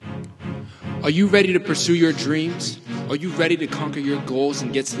Are you ready to pursue your dreams? Are you ready to conquer your goals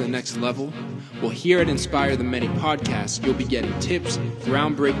and get to the next level? Well, here at Inspire the Many podcast, you'll be getting tips,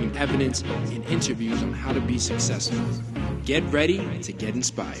 groundbreaking evidence, and interviews on how to be successful. Get ready to get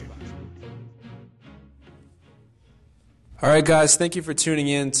inspired. All right, guys, thank you for tuning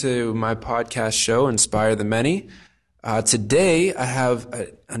in to my podcast show, Inspire the Many. Today, I have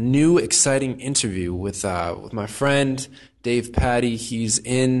a new exciting interview with my friend, Dave Patty. He's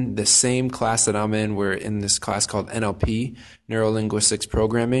in the same class that I'm in. We're in this class called NLP, Neuro-Linguistics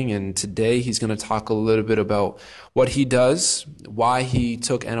Programming, and today he's going to talk a little bit about what he does, why he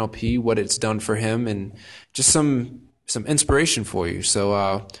took NLP, what it's done for him, and just some inspiration for you.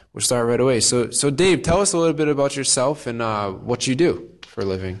 So we'll start right away. So Dave, tell us a little bit about yourself and what you do for a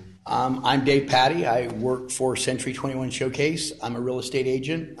living. I'm Dave Patty. I work for Century 21 Showcase. I'm a real estate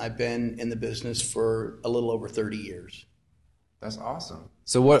agent. I've been in the business for a little over 30 years. That's awesome.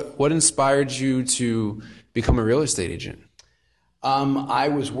 So what inspired you to become a real estate agent? I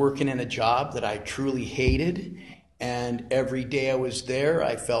was working in a job that I truly hated, and every day I was there,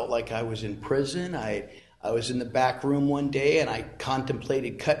 I felt like I was in prison. I was in the back room one day, and I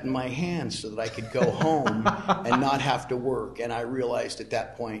contemplated cutting my hands so that I could go home and not have to work. And I realized at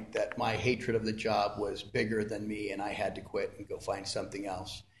that point that my hatred of the job was bigger than me, and I had to quit and go find something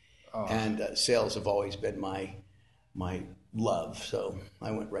else. Oh. And sales have always been my love, so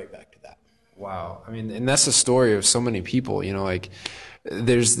I went right back to that. Wow. I mean, and that's the story of so many people, you know, like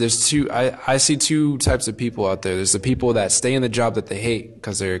there's two, I see two types of people out there. There's the people that stay in the job that they hate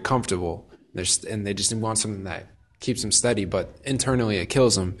because they're comfortable. And they just want something that keeps them steady, but internally it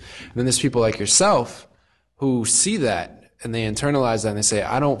kills them. And then there's people like yourself who see that and they internalize that and they say,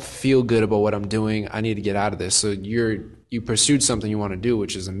 I don't feel good about what I'm doing. I need to get out of this. So you pursued something you want to do,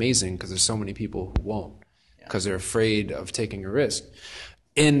 which is amazing because there's so many people who won't because they're afraid of taking a risk.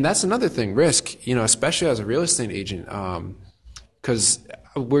 And that's another thing, risk, you know, especially as a real estate agent, because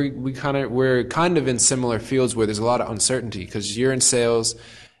we're kind of in similar fields where there's a lot of uncertainty because you're in sales.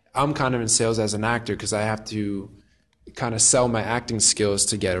 I'm kind of in sales as an actor because I have to kind of sell my acting skills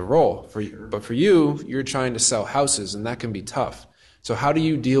to get a role. But for you, you're trying to sell houses, and that can be tough. So how do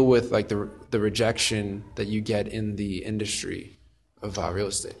you deal with like the rejection that you get in the industry of real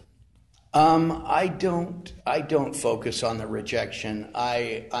estate? I don't focus on the rejection.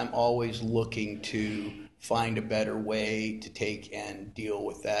 I'm always looking to find a better way to take and deal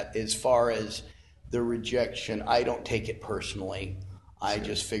with that. As far as the rejection, I don't take it personally. I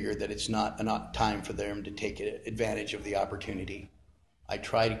just figure that it's not time for them to take advantage of the opportunity. I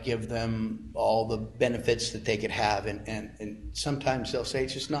try to give them all the benefits that they could have, and sometimes they'll say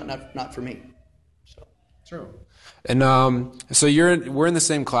it's just not for me. So true. And so we're in the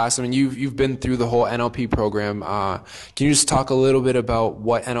same class. I mean, you've been through the whole NLP program. Can you just talk a little bit about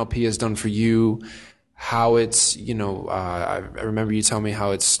what NLP has done for you? How it's, you know, I remember you telling me how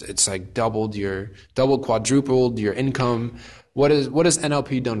it's like quadrupled your income. What has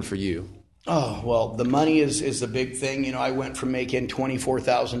NLP done for you? Oh, well, the money is the big thing. You know, I went from making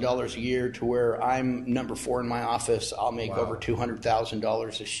 $24,000 a year to where I'm number 4 in my office. I'll make over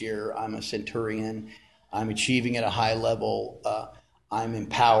 $200,000 this year. I'm a centurion. I'm achieving at a high level. I'm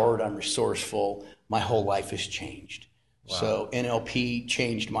empowered. I'm resourceful. My whole life has changed. Wow. So NLP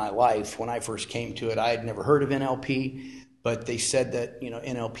changed my life. When I first came to it, I had never heard of NLP. But they said that, you know,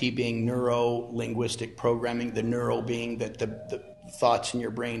 NLP being neuro-linguistic programming, the neuro being that the thoughts in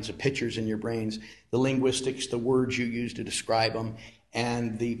your brains, the pictures in your brains, the linguistics, the words you use to describe them,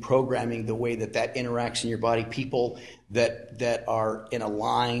 and the programming, the way that interacts in your body. People that are in a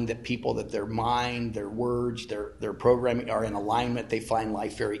line, that their mind, their words, their programming are in alignment, they find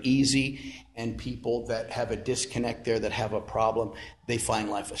life very easy. And people that have a disconnect there, that have a problem, they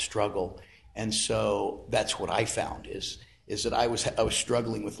find life a struggle. And so that's what I found is that I was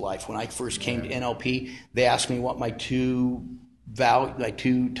struggling with life. When I first came to NLP, they asked me what my two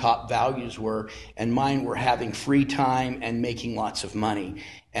top values were, and mine were having free time and making lots of money.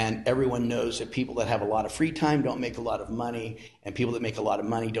 And everyone knows that people that have a lot of free time don't make a lot of money, and people that make a lot of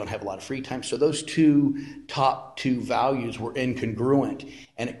money don't have a lot of free time. So those top two values were incongruent,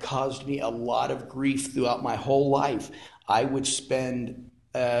 and it caused me a lot of grief throughout my whole life. I would spend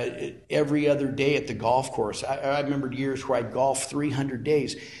every other day at the golf course. I remembered years where I'd golf 300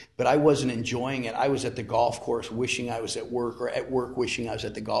 days, but I wasn't enjoying it. I was at the golf course wishing I was at work, or at work wishing I was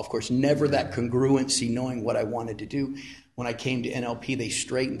at the golf course. Never that congruency, knowing what I wanted to do. When I came to NLP, they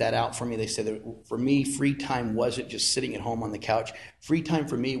straightened that out for me. They said that for me, free time wasn't just sitting at home on the couch. Free time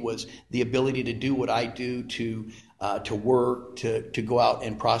for me was the ability to do what I do, to work, to go out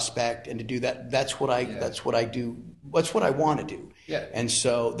and prospect, and to do that. That's what I do. That's what I want to do. Yeah. And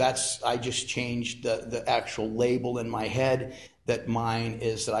so I just changed the actual label in my head, that mine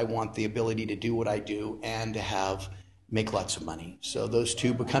is that I want the ability to do what I do and to make lots of money. So those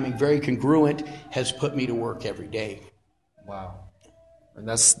two becoming very congruent has put me to work every day. Wow. And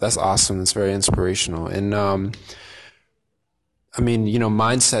that's awesome. That's very inspirational. And I mean,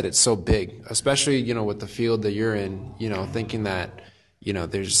 mindset, it's so big, especially, with the field that you're in, thinking that,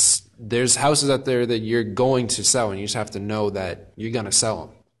 there's houses out there that you're going to sell, and you just have to know that you're going to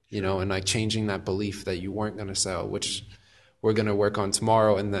sell them, and like changing that belief that you weren't going to sell, which we're going to work on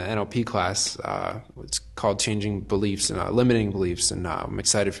tomorrow in the NLP class. It's called Changing Beliefs and Limiting Beliefs. And I'm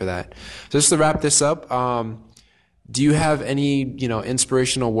excited for that. So just to wrap this up, do you have any,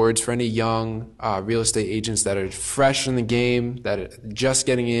 inspirational words for any young real estate agents that are fresh in the game, that are just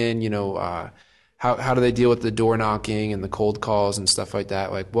getting in? How do they deal with the door knocking and the cold calls and stuff like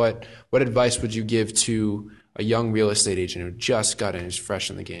that? Like, what advice would you give to a young real estate agent who just got in, who's fresh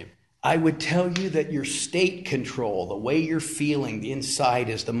in the game? I would tell you that your state control, the way you're feeling inside,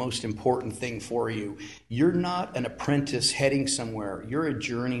 is the most important thing for you. You're not an apprentice heading somewhere. You're a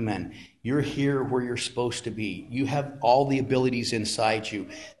journeyman. You're here where you're supposed to be. You have all the abilities inside you.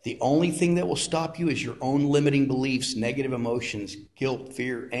 The only thing that will stop you is your own limiting beliefs, negative emotions, guilt,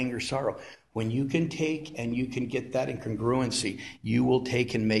 fear, anger, sorrow. When you can take and you can get that in congruency, you will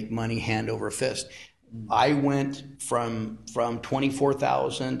take and make money hand over fist. I went from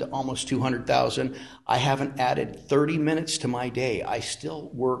 24,000 to almost 200,000. I haven't added 30 minutes to my day. I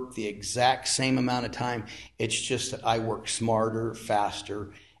still work the exact same amount of time. It's just that I work smarter,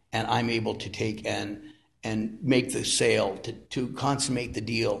 faster, and I'm able to take and make the sale, to consummate the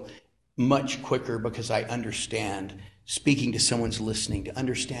deal much quicker, because I understand speaking to someone's listening, to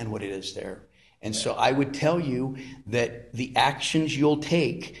understand what it is there. And so I would tell you that the actions you'll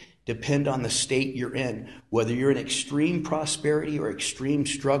take depend on the state you're in. Whether you're in extreme prosperity or extreme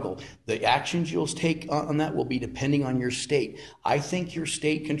struggle, the actions you'll take on that will be depending on your state. I think your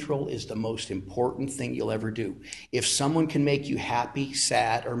state control is the most important thing you'll ever do. If someone can make you happy,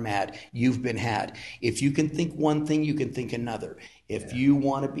 sad, or mad, you've been had. If you can think one thing, you can think another. If you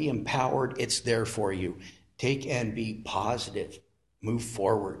want to be empowered, it's there for you. Take and be positive. Move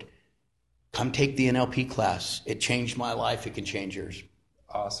forward. Come take the NLP class. It changed my life. It can change yours.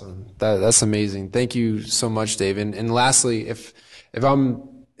 Awesome. That's amazing. Thank you so much, Dave. And lastly, if I'm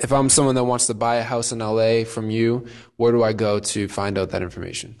someone that wants to buy a house in LA from you, where do I go to find out that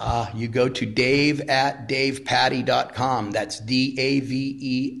information? You go to dave@davepatty.com. That's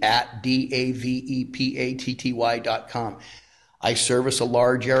DAVE@DAVEPATTY.com. I service a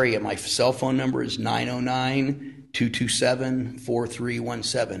large area. My cell phone number is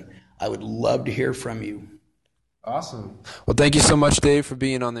 909-227-4317. I would love to hear from you. Awesome. Well, thank you so much, Dave, for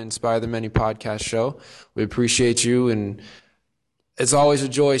being on the Inspire the Many podcast show. We appreciate you, and it's always a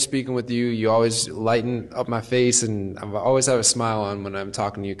joy speaking with you. You always lighten up my face, and I always have a smile on when I'm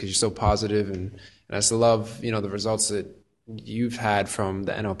talking to you, because you're so positive, and I just love, the results that you've had from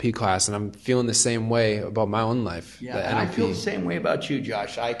the NLP class, and I'm feeling the same way about my own life. Yeah, and I feel the same way about you,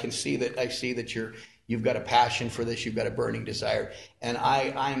 Josh. I see that you've got a passion for this. You've got a burning desire. And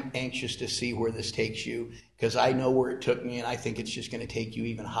I'm anxious to see where this takes you, because I know where it took me, and I think it's just going to take you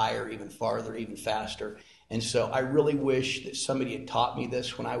even higher, even farther, even faster. And so I really wish that somebody had taught me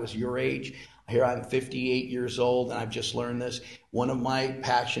this when I was your age. Here I'm 58 years old, and I've just learned this. One of my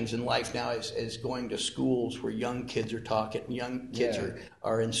passions in life now is going to schools where young kids are talking, young kids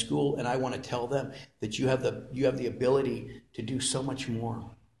are in school, and I want to tell them that you have the ability to do so much more.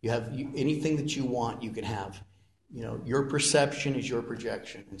 Anything that you want, you can have. Your perception is your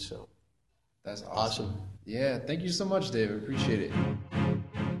projection. And so that's awesome. Yeah. Thank you so much, David. Appreciate it.